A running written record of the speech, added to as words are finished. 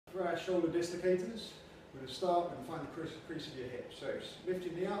for our shoulder dislocators, we're going to start, we're going to find the crease of your hip. So lift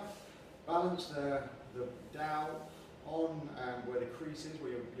your knee up, balance the dowel on where the crease is,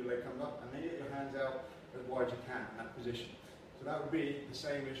 where your leg comes up, and then get your hands out as wide as you can in that position. So that would be the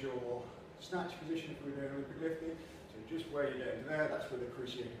same as your snatch position if we were doing Olympic lifting. So just where you get into there, that's where the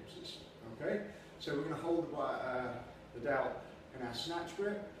crease of your hips is. Okay? So we're going to hold the dowel in our snatch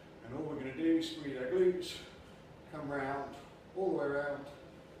grip, and all we're going to do is squeeze our glutes, come round, all the way around,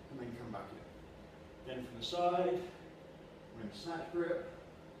 and then come back in. Then from the side, we're in snatch grip,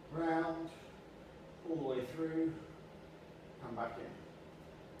 round, all the way through, come back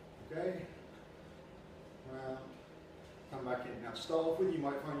in. Okay? Round, come back in. Now to start off with, you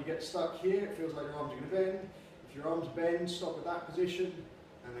might find you get stuck here, it feels like your arms are going to bend. If your arms bend, stop at that position,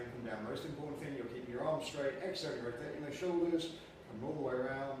 and then come down. Most important thing, you're keeping your arms straight, externally rotating those shoulders, come all the way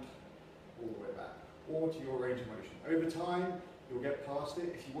around, all the way back, or to your range of motion. Over time, you'll get past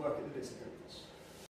it if you work at the dislocators.